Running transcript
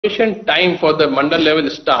sufficient time for the mandal level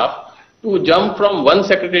staff to jump from one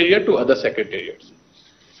secretariat to other secretariats.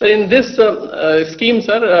 So in this scheme,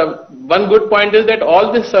 sir, one good point is that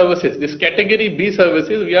all these services, this category B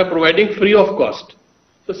services, we are providing free of cost.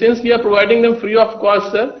 So since we are providing them free of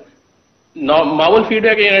cost, sir, now our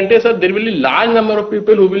feedback is, sir, there will be large number of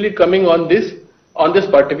people who will be coming on this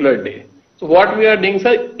particular day. So what we are doing,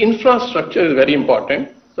 sir, infrastructure is very important.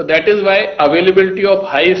 So that is why availability of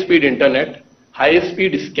high-speed internet,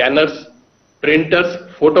 high-speed scanners, printers,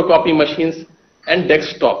 photocopy machines, and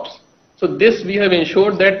desktops. So this we have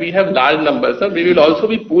ensured that we have large numbers, sir. We will also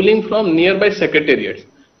be pooling from nearby secretariats.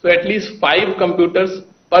 So at least 5 computers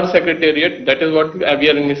per secretariat. That is what we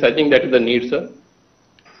are researching. That is the need, sir.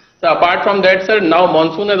 So apart from that, sir, now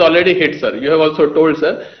monsoon has already hit, sir. You have also told,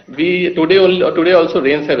 sir. Today also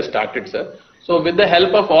rains have started, sir. So with the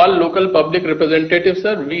help of all local public representatives,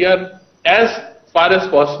 sir, we are as far as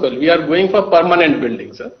possible, we are going for permanent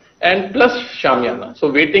buildings, sir, and plus Shamiana.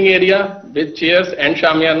 So waiting area with chairs and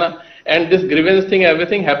Shamiana, and this grievance thing,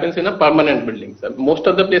 everything happens in a permanent building, sir. Most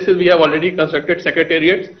of the places we have already constructed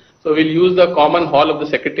secretariats, so we'll use the common hall of the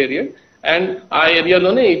secretariat, and our area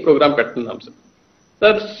lone a program pettunnam, sir.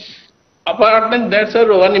 Sir, apart from that, sir,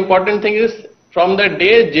 one important thing is from the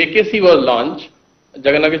day JKC was launched,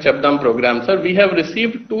 Jagananna Suraksha program, sir, we have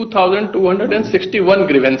received 2,261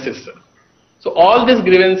 grievances, sir. So all these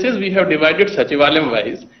grievances we have divided Sachivalayam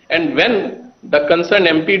wise, and when the concerned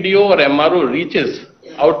MPDO or MRO reaches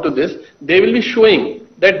out to this, they will be showing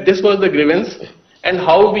that this was the grievance and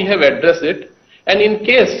how we have addressed it. And in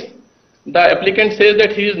case the applicant says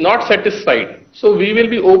that he is not satisfied, so we will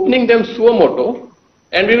be opening them suo moto,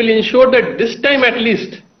 and we will ensure that this time at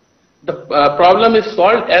least the problem is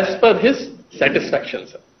solved as per his satisfaction,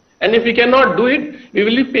 sir. And if we cannot do it, we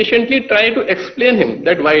will be patiently try to explain him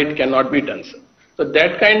that why it cannot be done, sir. So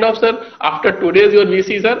that kind of, sir, after today's your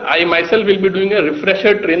VC, sir, I myself will be doing a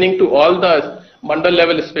refresher training to all the mandal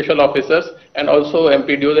level special officers and also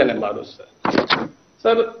MPDOs and MROs, sir.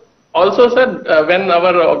 Sir, also, sir, when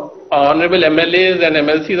our honorable MLAs and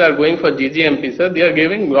MLCs are going for GGMP, sir, they are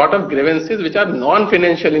giving lot of grievances which are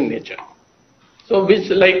non-financial in nature. So which,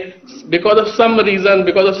 like, because of some reason,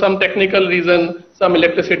 because of some technical reason, some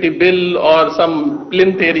electricity bill or some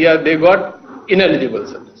plinth area, they got ineligible,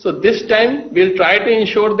 sir. So this time we'll try to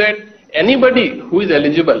ensure that anybody who is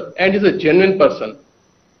eligible and is a genuine person,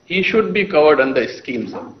 he should be covered under the scheme,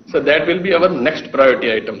 sir. So that will be our next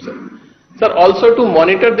priority item, sir. Sir, also to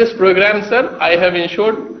monitor this program, sir, I have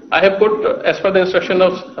put, as per the instruction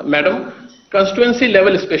of Madam, constituency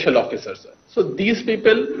level special officers, sir. So these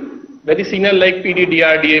people, very senior like PD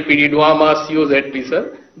DRDA, PD Duama, COZP,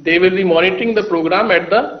 sir, they will be monitoring the program at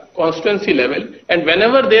the constituency level, and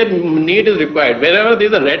whenever their need is required, wherever there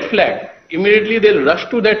is a red flag, immediately they will rush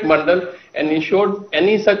to that mandal and ensure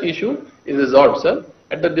any such issue is resolved, sir.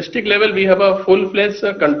 At the district level, we have a full-fledged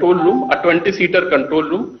control room, a 20-seater control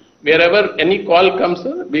room. Wherever any call comes,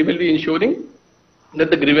 sir, we will be ensuring that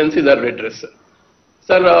the grievances are redressed, sir.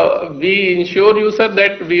 Sir, we ensure you, sir,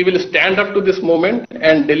 that we will stand up to this moment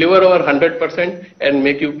and deliver our 100% and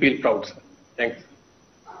make you feel proud, sir. Thanks.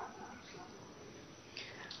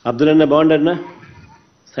 Abdullah bond anna,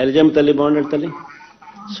 Sarijam Tali bond Tali,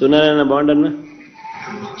 Sunana bond anna,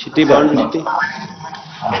 Chitti bond Chitti,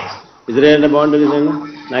 Israel bond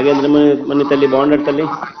Nagendra Mani Tali bond Tali.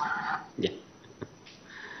 Yeah.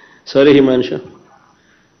 Sorry, Himanshu.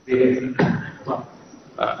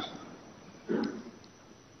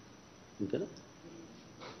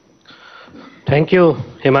 Thank you,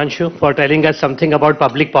 Himanshu, for telling us something about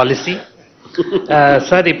public policy.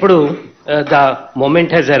 Sir, Ipudu, the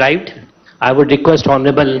moment has arrived. I would request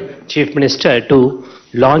Honorable Chief Minister to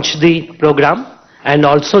launch the program and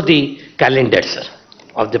also the calendar, sir,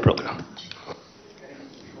 of the program.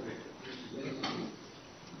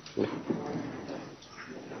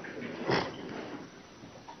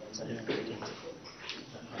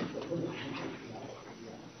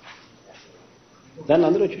 దాన్ని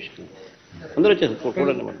అందరూ వచ్చేసి అందరూ వచ్చేసి ఫోటోలు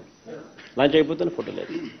అన్నమాట launch అయిపోతే photo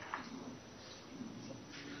లేదు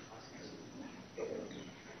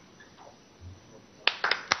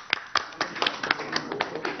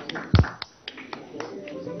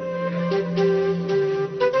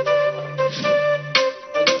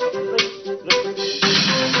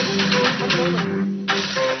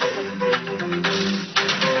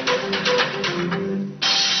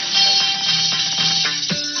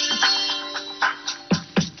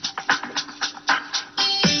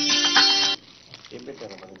ఏం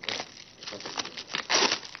పెట్టారు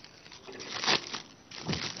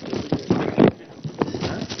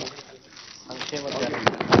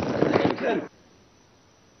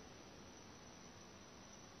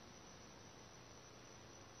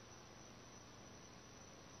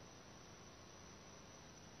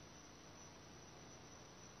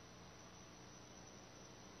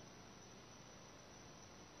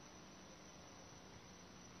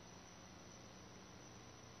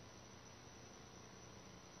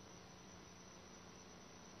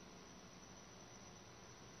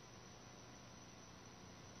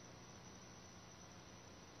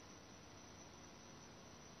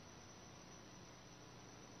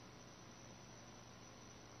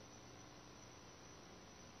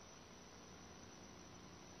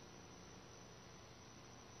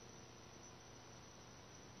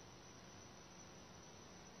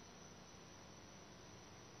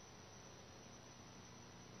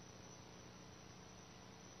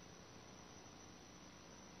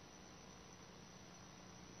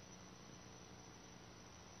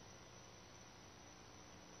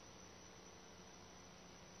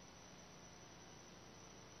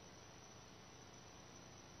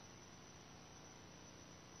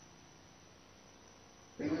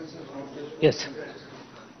Yes.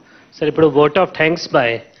 Sir, ఇప్పుడు vote of thanks by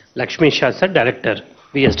Lakshmi Shah, sir, Director,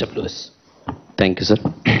 VSWS. Thank you sir.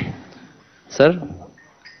 Sir,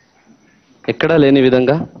 ఎక్కడా లేని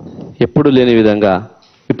విధంగా, ఎప్పుడు లేని విధంగా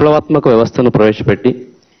విప్లవాత్మక వ్యవస్థను ప్రవేశపెట్టి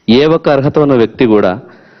ఏ ఒక్క అర్హత ఉన్న వ్యక్తి కూడా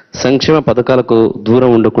సంక్షేమ పథకాలకు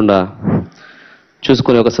దూరం ఉండకుండా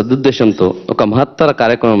చూసుకునే ఒక సదుద్దేశంతో ఒక మహత్తర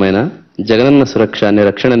కార్యక్రమమైన జగనన్న సురక్ష అనే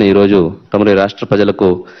రక్షణని ఈరోజు తమరి రాష్ట్ర ప్రజలకు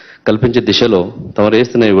కల్పించే దిశలో తమరు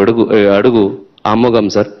వేస్తున్న ఈ అడుగు ఆమోగం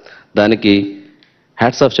సార్. దానికి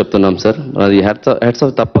హ్యాట్స్ ఆఫ్ చెప్తున్నాం సార్. అది హ్యాట్స్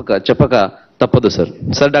ఆఫ్ చెప్పక తప్పదు sir.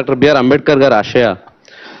 Sir, doctor BR Ambedkar గారి ఆశయ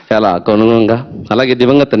చాలా అనుగుణంగా, అలాగే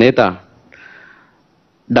దివంగత నేత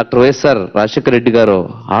డాక్టర్ వైఎస్ఆర్ రాజశేఖర రెడ్డి గారు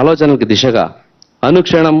ఆలోచనలకు దిశగా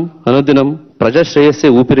అనుక్షణం అనుదినం ప్రజా శ్రేయస్సే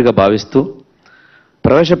ఊపిరిగా భావిస్తూ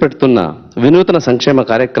ప్రవేశపెడుతున్న వినూతన సంక్షేమ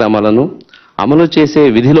కార్యక్రమాలను అమలు చేసే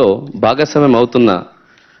విధిలో భాగస్వామ్యం అవుతున్న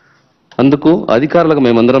అందుకు అధికారులకు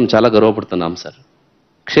మేమందరం చాలా గర్వపడుతున్నాం సార్.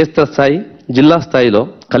 క్షేత్రస్థాయి, జిల్లా స్థాయిలో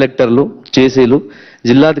కలెక్టర్లు, జేసీలు,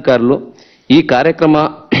 జిల్లాధికారులు ఈ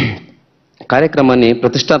కార్యక్రమాన్ని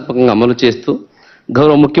ప్రతిష్టాత్మకంగా అమలు చేస్తూ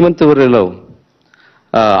గౌరవ ముఖ్యమంత్రి వర్యులు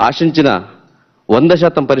ఆశించిన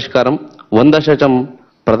 100% పరిష్కారం, 100%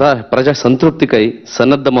 ప్రజా సంతృప్తికై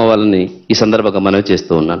సన్నద్ధమవ్వాలని ఈ సందర్భంగా మనవి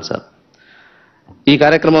చేస్తూ ఉన్నాను సార్. ఈ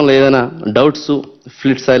కార్యక్రమంలో ఏదైనా డౌట్స్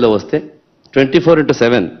ఫీల్డ్ స్థాయిలో వస్తే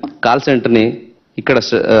 24/7 కాల్ సెంటర్ని ఇక్కడ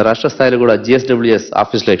రాష్ట్ర స్థాయిలో కూడా GSWS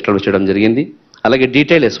ఆఫీస్లో ఎక్స్టాబ్లిష్ చేయడం జరిగింది. అలాగే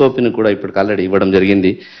డీటెయిల్ SOPని కూడా ఇప్పటికి ఆల్రెడీ ఇవ్వడం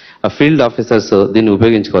జరిగింది. ఆ ఫీల్డ్ ఆఫీసర్స్ దీన్ని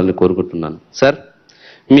ఉపయోగించుకోవాలని కోరుకుంటున్నాను సార్.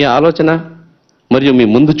 మీ ఆలోచన మరియు మీ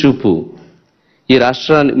ముందు చూపుతో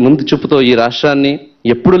ఈ రాష్ట్రాన్ని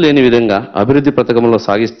ఎప్పుడూ లేని విధంగా అభివృద్ధి పథకంలో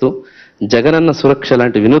సాగిస్తూ జగనన్న సురక్ష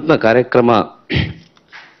లాంటి వినూత్న కార్యక్రమాలకు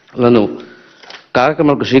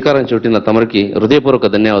శ్రీకారం చుట్టిన తమరికి హృదయపూర్వక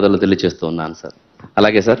ధన్యవాదాలు తెలియజేస్తూ ఉన్నాను సార్.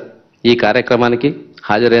 అలాగే సార్, ఈ కార్యక్రమానికి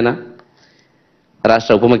హాజరైన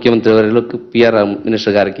రాష్ట్ర ఉప ముఖ్యమంత్రి వర్యులకు, PR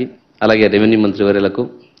మినిస్టర్ గారికి, అలాగే రెవెన్యూ మంత్రి వర్యులకు,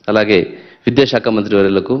 అలాగే విద్యాశాఖ మంత్రి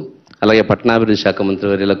వర్యులకు, అలాగే పట్టణాభివృద్ధి శాఖ మంత్రి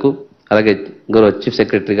వర్యులకు, అలాగే గౌరవ చీఫ్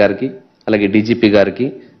సెక్రటరీ గారికి, అలాగే DGP గారికి,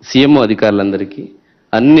 CMO అధికారులందరికీ,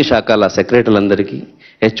 అన్ని శాఖల సెక్రటరీలందరికీ,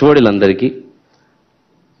 HODలందరికీ,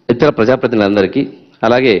 ఇతర ప్రజాప్రతినిధులందరికీ,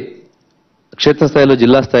 అలాగే క్షేత్రస్థాయిలో,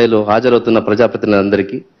 జిల్లా స్థాయిలో హాజరవుతున్న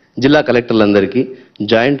ప్రజాప్రతినిధులందరికీ, జిల్లా కలెక్టర్లందరికీ,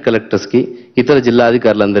 జాయింట్ కలెక్టర్స్కి, ఇతర జిల్లా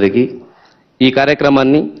అధికారులందరికీ, ఈ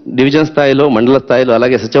కార్యక్రమాన్ని డివిజన్ స్థాయిలో, మండల స్థాయిలో,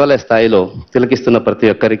 అలాగే సచివాలయ స్థాయిలో తిలకిస్తున్న ప్రతి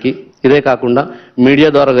ఒక్కరికి, ఇదే కాకుండా మీడియా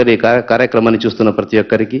ద్వారా ఈ కార్యక్రమాన్ని చూస్తున్న ప్రతి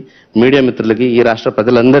ఒక్కరికి, మీడియా మిత్రులకి, ఈ రాష్ట్ర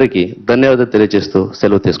ప్రజలందరికీ ధన్యవాదాలు తెలియజేస్తూ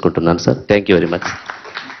సెలవు తీసుకుంటున్నాను sir. Thank you very much.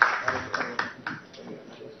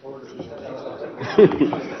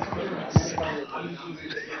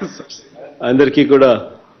 అందరికీ కూడా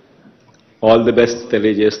ఆల్ ది బెస్ట్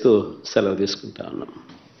తెలియజేస్తూ సెలవు తీసుకుంటా ఉన్నాం.